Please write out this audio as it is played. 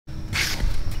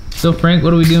So Frank,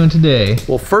 what are we doing today?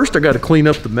 Well, first I got to clean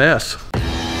up the mess.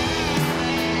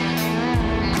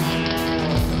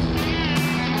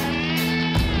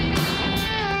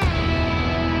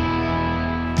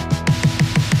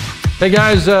 Hey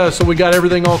guys, so we got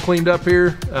everything all cleaned up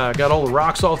here. Got all the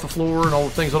rocks off the floor and all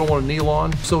the things I don't want to kneel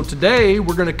on. So today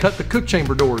we're going to cut the cook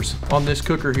chamber doors on this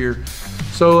cooker here.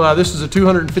 So this is a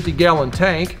 250-gallon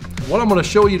tank. What I'm going to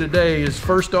show you today is,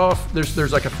 first off,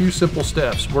 there's like a few simple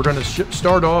steps. We're going to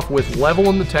start off with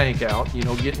leveling the tank out, you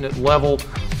know, getting it level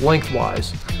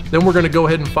lengthwise. Then we're going to go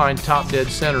ahead and find top dead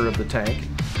center of the tank.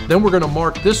 Then we're going to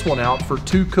mark this one out for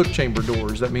 2 cook chamber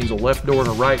doors. That means a left door and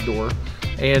a right door.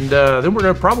 And then we're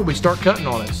going to probably start cutting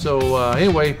on it. So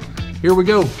anyway, here we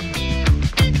go.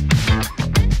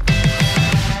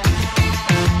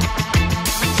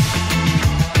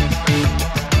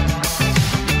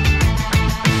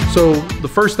 So the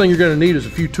first thing you're going to need is a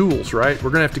few tools, right? We're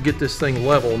going to have to get this thing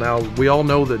level. Now, we all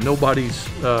know that nobody's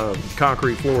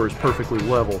concrete floor is perfectly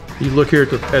level. You look here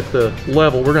at the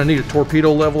level, we're going to need a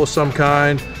torpedo level of some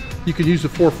kind. You can use a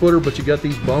 4-footer, but you got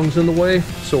these bungs in the way.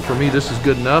 So for me, this is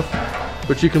good enough.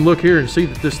 But you can look here and see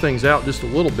that this thing's out just a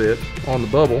little bit on the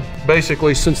bubble.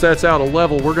 Basically, since that's out of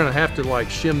level, we're gonna have to like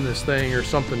shim this thing or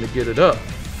something to get it up.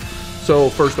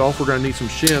 So first off, we're gonna need some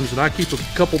shims, and I keep a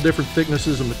couple different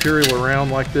thicknesses of material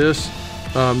around like this.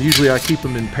 Usually I keep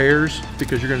them in pairs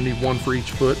because you're gonna need one for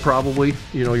each foot probably.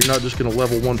 You know, you're not just gonna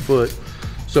level 1 foot.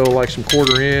 So like some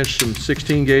 1/4 inch, some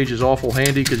 16 gauge is awful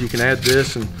handy because you can add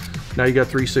this and now you got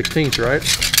 3/16, right?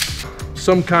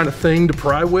 Some kind of thing to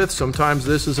pry with. Sometimes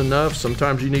this is enough.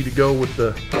 Sometimes you need to go with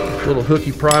the little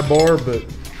hooky pry bar, but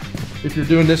if you're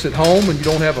doing this at home and you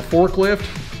don't have a forklift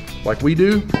like we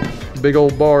do, a big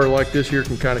old bar like this here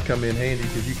can kind of come in handy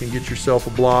because you can get yourself a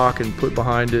block and put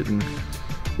behind it and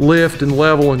lift and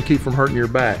level and keep from hurting your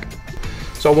back.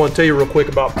 So I want to tell you real quick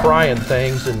about prying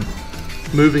things and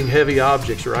moving heavy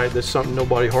objects, right? That's something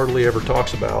nobody hardly ever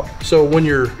talks about. So when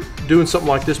you're doing something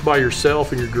like this by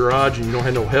yourself in your garage and you don't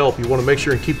have no help, you want to make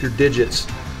sure and keep your digits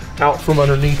out from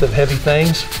underneath of heavy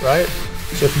things, right?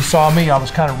 So if you saw me, I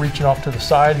was kind of reaching off to the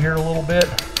side here a little bit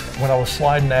when I was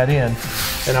sliding that in,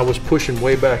 and I was pushing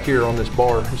way back here on this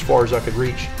bar as far as I could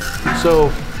reach.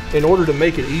 So in order to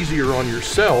make it easier on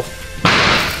yourself,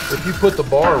 if you put the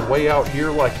bar way out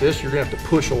here like this, you're gonna have to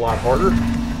push a lot harder.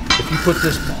 If you put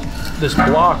this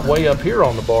block way up here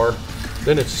on the bar,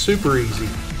 then it's super easy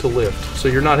to lift. So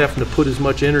you're not having to put as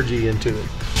much energy into it.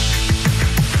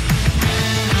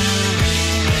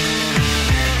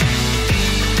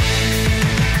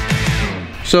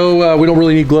 So we don't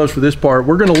really need gloves for this part.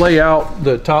 We're gonna lay out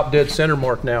the top dead center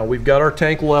mark now. We've got our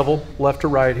tank level, left to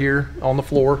right here on the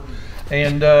floor.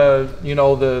 And you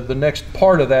know, the next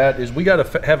part of that is we gotta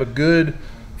have a good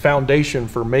foundation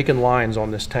for making lines on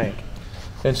this tank.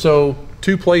 And so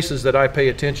 2 places that I pay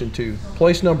attention to.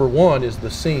 Place number 1 is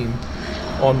the seam.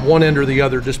 On one end or the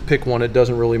other, just pick one, it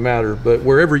doesn't really matter. But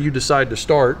wherever you decide to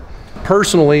start,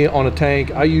 personally on a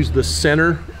tank, I use the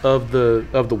center of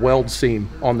the weld seam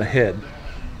on the head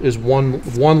is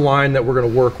one line that we're gonna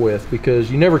work with,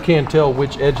 because you never can tell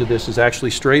which edge of this is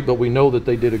actually straight, but we know that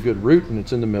they did a good root and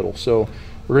it's in the middle. So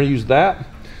we're gonna use that,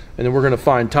 and then we're gonna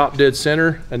find top dead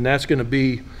center, and that's gonna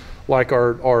be like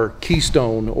our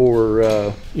keystone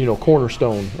or you know,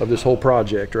 cornerstone of this whole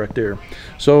project right there.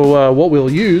 So what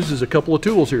we'll use is a couple of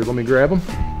tools here. Let me grab them.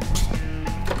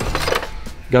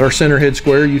 Got our center head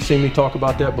square. You've seen me talk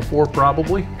about that before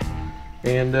probably.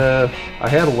 And I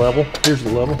had a level. Here's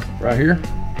the level right here.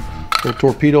 Little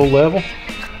torpedo level.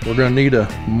 We're gonna need a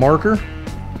marker.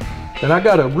 And I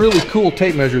got a really cool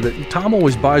tape measure that Tom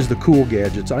always buys the cool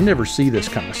gadgets. I never see this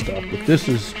kind of stuff, but this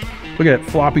is, look at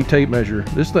that floppy tape measure.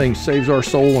 This thing saves our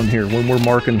soul in here when we're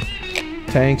marking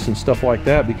tanks and stuff like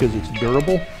that because it's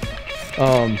durable.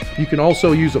 You can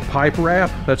also use a pipe wrap.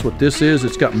 That's what this is.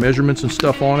 It's got measurements and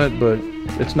stuff on it, but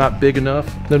it's not big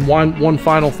enough. Then one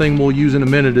final thing we'll use in a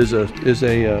minute is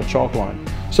a chalk line.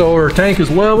 So our tank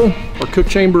is level, our cook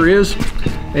chamber is,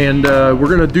 and we're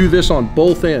gonna do this on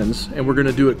both ends, and we're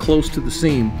gonna do it close to the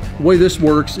seam. The way this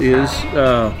works is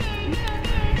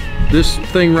this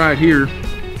thing right here,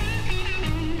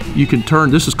 you can turn,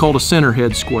 this is called a center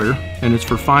head square, and it's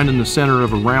for finding the center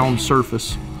of a round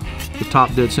surface, the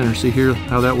top dead center. See here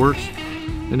how that works?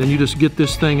 And then you just get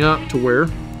this thing up to where,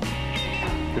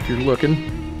 if you're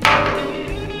looking,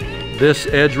 this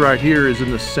edge right here is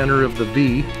in the center of the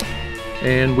V,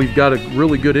 and we've got a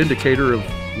really good indicator of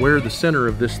where the center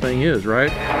of this thing is,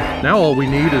 right? Now all we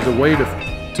need is a way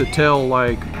to tell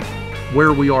like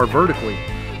where we are vertically.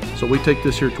 So we take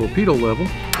this here torpedo level.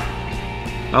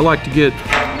 I like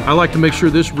to make sure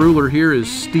this ruler here is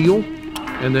steel,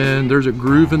 and then there's a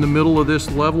groove in the middle of this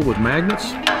level with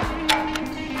magnets.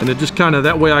 And it just kind of,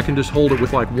 that way I can just hold it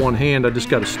with like one hand. I just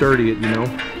got to sturdy it, you know.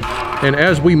 And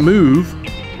as we move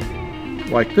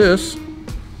like this,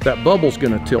 that bubble's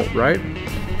gonna tilt, right?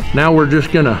 Now we're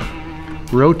just gonna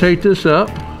rotate this up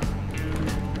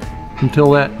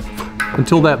until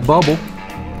that bubble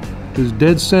is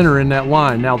dead center in that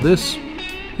line. Now this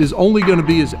is only gonna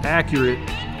be as accurate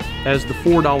as the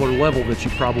 $4 level that you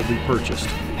probably purchased.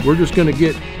 We're just gonna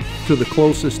get to the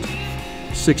closest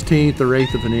 16th or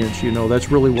 1/8 of an inch, you know,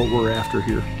 that's really what we're after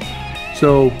here.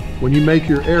 So when you make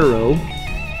your arrow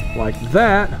like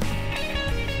that,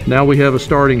 now we have a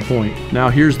starting point. Now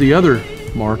here's the other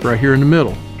mark right here in the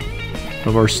middle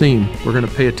of our seam. We're gonna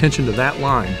pay attention to that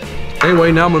line.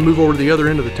 Anyway, now I'm gonna move over to the other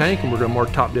end of the tank and we're gonna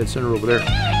mark top dead center over there.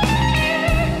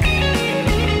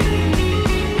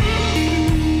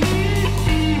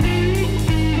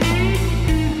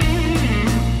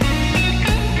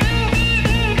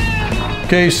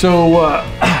 Okay, so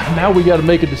now we got to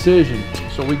make a decision.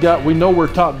 So we know where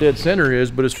top dead center is,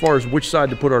 but as far as which side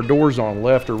to put our doors on,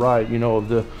 left or right, you know, of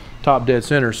the top dead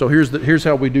center. So here's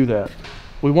how we do that.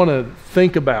 We want to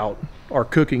think about our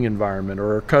cooking environment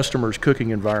or our customer's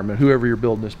cooking environment, whoever you're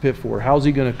building this pit for. How's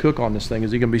he going to cook on this thing?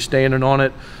 Is he going to be standing on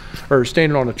it or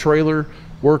standing on a trailer,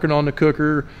 working on the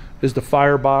cooker? Is the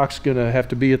firebox going to have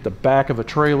to be at the back of a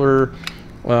trailer?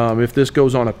 If this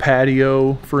goes on a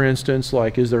patio, for instance,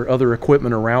 like is there other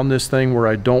equipment around this thing where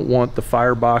I don't want the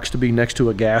firebox to be next to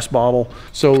a gas bottle?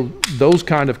 So those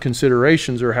kind of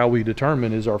considerations are how we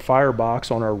determine, is our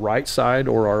firebox on our right side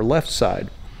or our left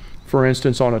side? For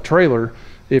instance, on a trailer,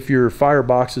 if your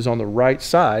firebox is on the right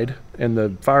side and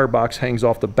the firebox hangs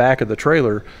off the back of the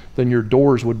trailer, then your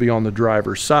doors would be on the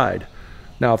driver's side.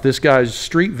 Now, if this guy's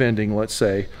street vending, let's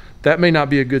say, that may not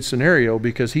be a good scenario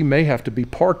because he may have to be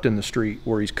parked in the street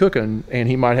where he's cooking and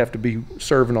he might have to be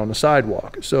serving on the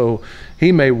sidewalk. So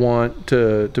he may want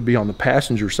to be on the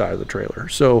passenger side of the trailer.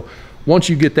 So once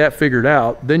you get that figured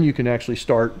out, then you can actually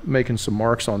start making some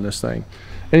marks on this thing.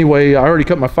 Anyway, I already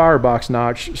cut my firebox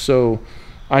notch, so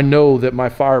I know that my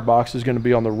firebox is going to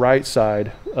be on the right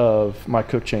side of my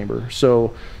cook chamber.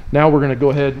 So now we're going to go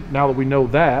ahead, now that we know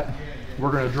that,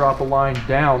 we're going to drop a line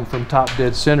down from top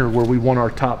dead center where we want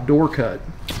our top door cut.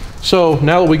 So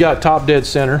now that we got top dead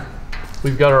center,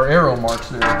 we've got our arrow marks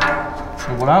there.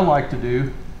 So what I like to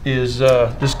do is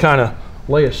just kind of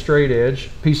lay a straight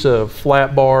edge, piece of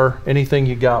flat bar, anything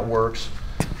you got works.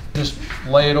 Just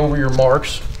lay it over your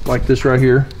marks like this right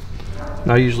here.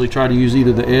 And I usually try to use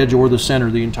either the edge or the center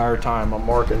the entire time I'm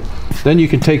marking. Then you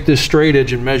can take this straight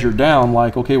edge and measure down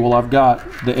like, okay, well, I've got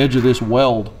the edge of this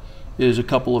weld is a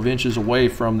couple of inches away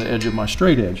from the edge of my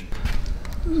straight edge.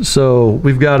 So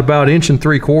we've got about 1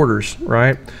 3/4,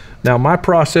 right? Now my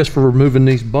process for removing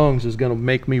these bungs is gonna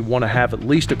make me wanna have at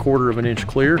least 1/4 of an inch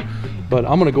clear, but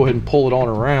I'm gonna go ahead and pull it on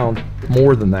around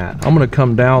more than that. I'm gonna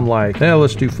come down like,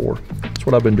 let's do 4. That's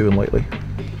what I've been doing lately.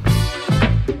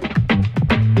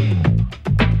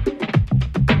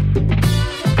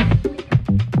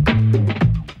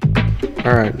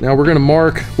 All right, now we're gonna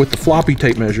mark with the floppy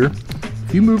tape measure.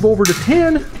 If you move over to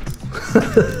 10,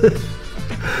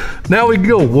 now we can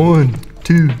go 1,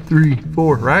 2, 3,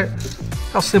 4, right?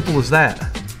 How simple is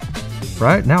that?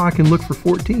 Right, now I can look for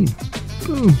 14.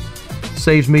 Boom.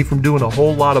 Saves me from doing a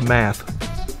whole lot of math.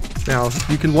 Now,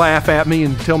 you can laugh at me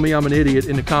and tell me I'm an idiot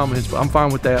in the comments, but I'm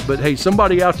fine with that. But hey,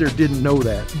 somebody out there didn't know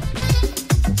that.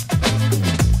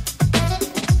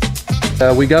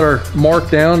 We got our mark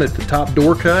down at the top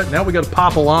door cut. Now we got to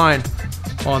pop a line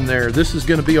on there. This is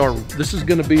going to be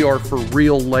our for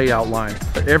real layout line.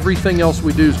 Everything else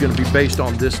we do is going to be based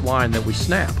on this line that we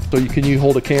snap. So can you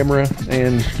hold a camera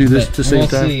and do this at the same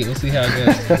time? We'll see how it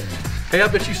goes. Hey, I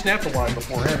bet you snapped a line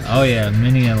before, haven't you? Oh yeah,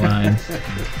 many a lines.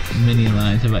 Many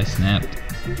lines have I snapped.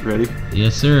 Ready?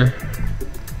 Yes, sir.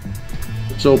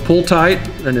 So pull tight,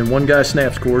 and then one guy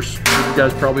snaps, of course. You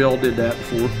guys probably all did that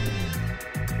before.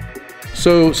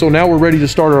 So now we're ready to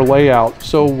start our layout.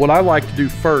 So what I like to do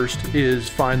first is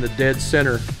find the dead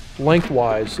center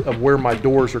lengthwise of where my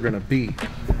doors are going to be.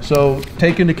 So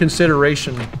take into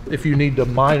consideration if you need to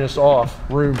minus off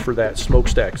room for that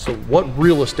smokestack. So what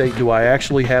real estate do I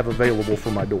actually have available for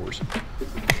my doors?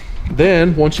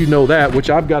 Then once you know that,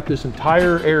 which I've got this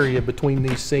entire area between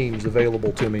these seams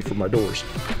available to me for my doors.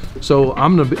 So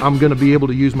I'm gonna be able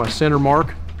to use my center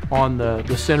mark on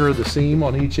the center of the seam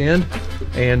on each end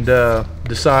and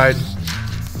decide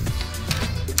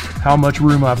how much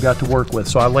room I've got to work with.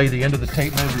 So I lay the end of the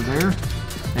tape measure there,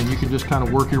 and you can just kind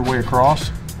of work your way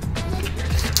across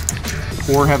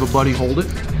or have a buddy hold it.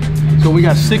 So we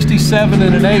got 67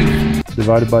 1/8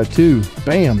 divided by 2,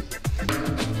 bam.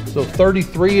 So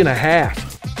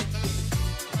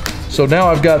 33.5. So now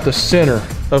I've got the center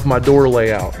of my door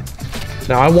layout.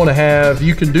 Now I want to have,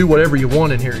 you can do whatever you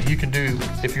want in here. You can do,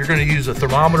 if you're going to use a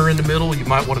thermometer in the middle, you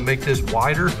might want to make this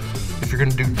wider. If you're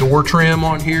going to do door trim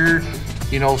on here,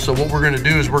 you know, so what we're going to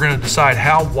do is we're going to decide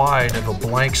how wide of a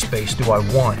blank space do I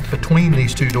want between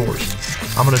these two doors.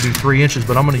 I'm going to do 3 inches,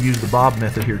 but I'm going to use the Bob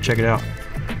method here. Check it out.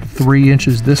 3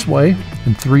 inches this way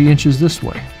and 3 inches this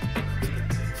way.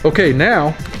 Okay,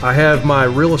 now I have my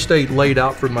real estate laid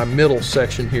out for my middle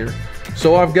section here.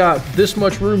 So I've got this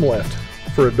much room left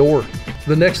for a door.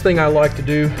 The next thing I like to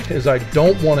do is I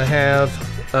don't want to have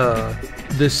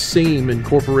this seam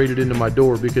incorporated into my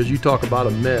door, because you talk about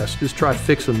a mess. Just try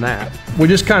fixing that. We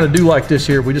just kind of do like this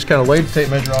here. We just kind of lay the tape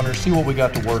measure on there, see what we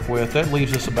got to work with. That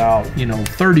leaves us about, you know,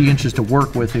 30 inches to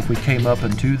work with if we came up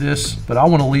into this, but I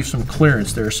want to leave some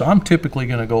clearance there. So I'm typically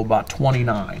going to go about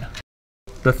 29.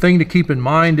 The thing to keep in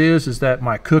mind is that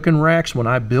my cooking racks, when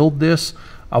I build this,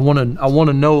 I want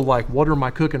to know, like, what are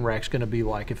my cooking racks going to be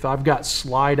like? If I've got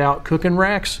slide out cooking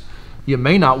racks, you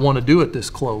may not want to do it this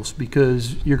close,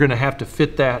 because you're going to have to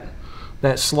fit that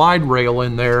slide rail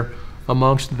in there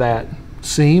amongst that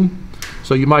seam.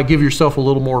 So you might give yourself a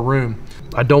little more room.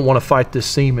 I don't want to fight this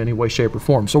seam any way, shape, or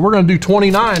form. So we're going to do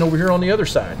 29 over here on the other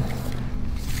side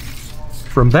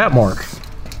from that mark.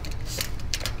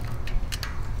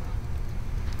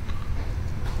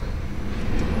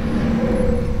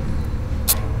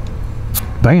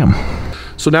 Bam.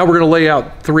 So now we're going to lay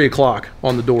out 3 o'clock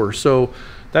on the door. So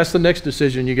that's the next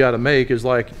decision you got to make, is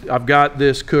like, I've got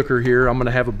this cooker here. I'm going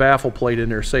to have a baffle plate in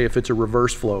there. Say if it's a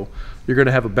reverse flow, you're going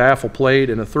to have a baffle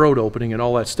plate and a throat opening and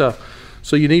all that stuff.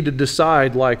 So you need to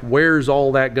decide, like, where's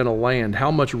all that going to land? How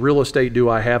much real estate do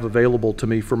I have available to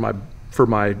me for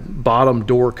my bottom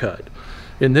door cut?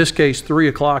 In this case, 3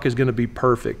 o'clock is going to be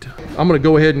perfect. I'm going to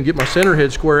go ahead and get my center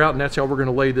head square out, and that's how we're going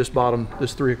to lay this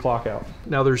 3 o'clock out.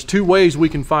 Now there's 2 ways we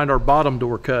can find our bottom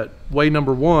door cut. Way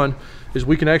number 1 is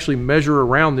we can actually measure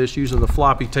around this using the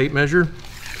floppy tape measure.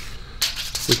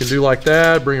 We can do like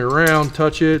that, bring it around,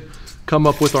 touch it, come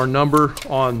up with our number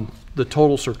on the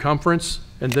total circumference,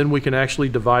 and then we can actually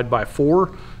divide by 4,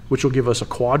 which will give us a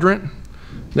quadrant.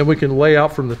 Then we can lay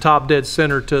out from the top dead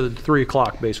center to 3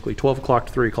 o'clock, basically 12 o'clock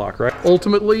to 3 o'clock, right?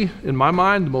 Ultimately, in my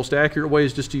mind, the most accurate way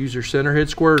is just to use your center head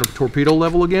square at a torpedo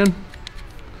level again.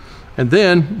 And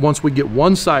then once we get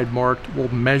one side marked, we'll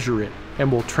measure it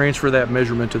and we'll transfer that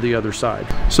measurement to the other side.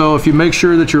 So if you make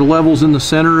sure that your level's in the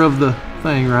center of the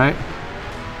thing, right?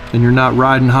 And you're not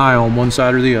riding high on one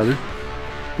side or the other,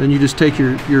 then you just take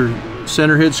your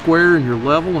center head square and your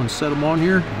level and set them on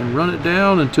here and run it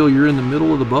down until you're in the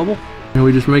middle of the bubble. And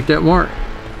we just make that mark.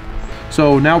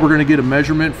 So now we're going to get a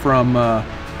measurement from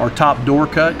our top door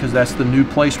cut, because that's the new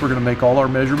place we're going to make all our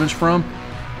measurements from,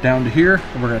 down to here,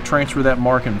 and we're going to transfer that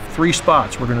mark in 3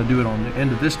 spots. We're going to do it on the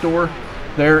end of this door,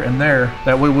 there, and there.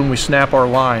 That way when we snap our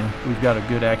line, we've got a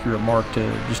good accurate mark to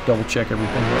just double check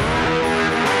everything.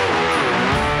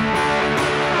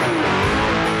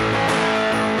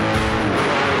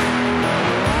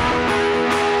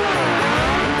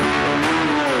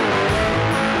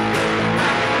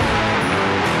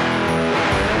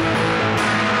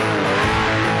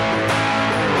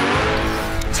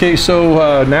 Okay,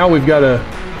 so now we've got to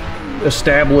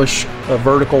establish a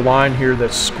vertical line here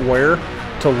that's square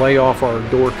to lay off our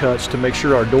door cuts, to make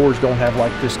sure our doors don't have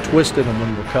like this twist in them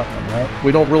when we're cutting them, right?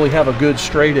 We don't really have a good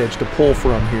straight edge to pull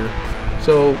from here.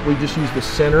 So we just use the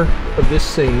center of this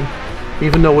seam.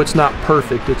 Even though it's not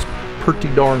perfect, it's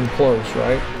pretty darn close,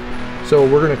 right? So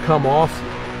we're going to come off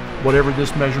whatever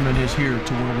this measurement is here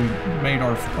to where we made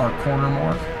our corner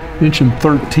mark. 1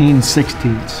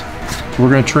 13/16. So we're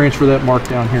going to transfer that mark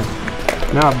down here.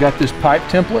 Now I've got this pipe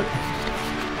template,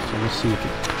 so let's see if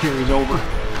it carries over.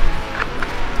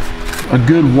 A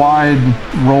good wide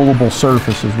rollable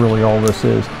surface is really all this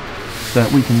is,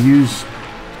 that we can use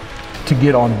to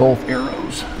get on both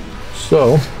arrows.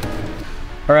 So,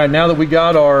 all right, now that we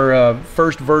got our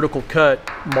first vertical cut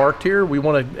marked here, we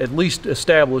want to at least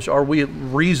establish, are we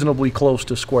reasonably close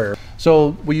to square?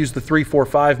 So we use the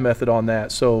 3-4-5 method on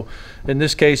that. So in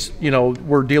this case, you know,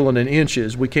 we're dealing in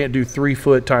inches. We can't do 3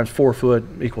 foot times 4 foot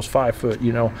equals 5 foot,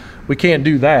 you know. We can't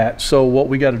do that. So what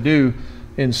we got to do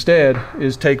instead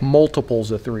is take multiples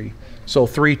of 3. So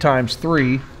 3 times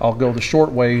 3, I'll go the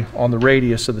short way on the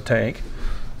radius of the tank.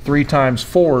 3 times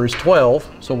 4 is 12.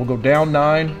 So we'll go down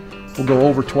 9, we'll go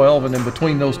over 12, and then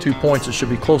between those 2 points, it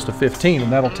should be close to 15,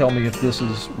 and that'll tell me if this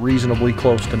is reasonably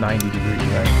close to 90 degrees,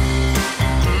 right?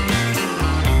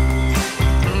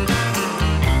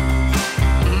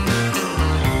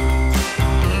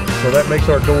 So that makes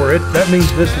our door, that means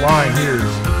this line here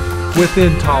is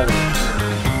within tolerance.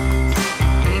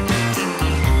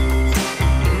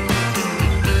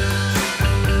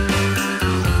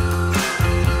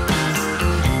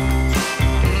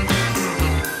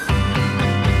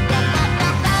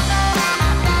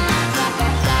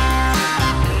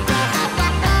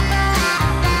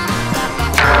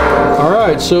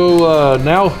 right, so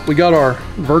now we got our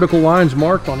vertical lines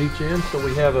marked on each end, so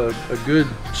we have a good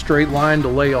straight line to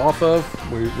lay off of.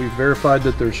 We've verified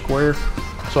that they're square.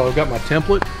 So I've got my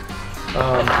template.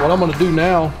 What I'm gonna do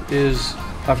now is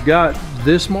I've got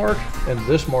this mark and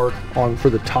this mark on for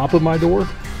the top of my door.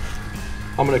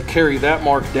 I'm gonna carry that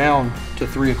mark down to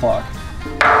 3 o'clock.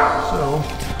 So,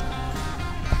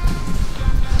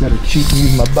 gotta cheat and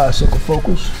use my bicycle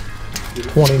focus.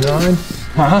 29.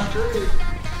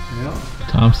 Yeah.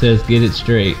 Tom says get it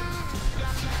straight.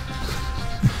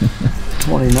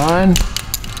 29.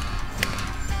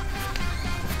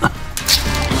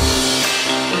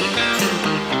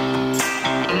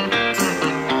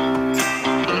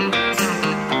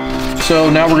 So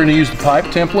now we're going to use the pipe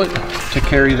template to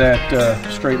carry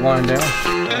that straight line down.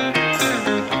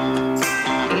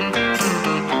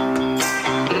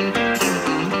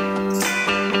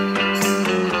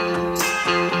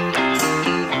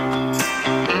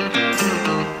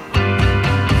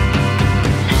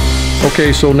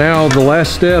 Okay, so now the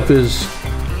last step is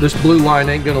this blue line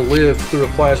ain't going to live through a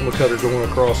plasma cutter going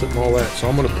across it and all that. So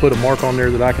I'm going to put a mark on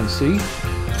there that I can see.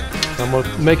 I'm going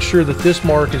to make sure that this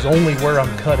mark is only where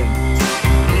I'm cutting.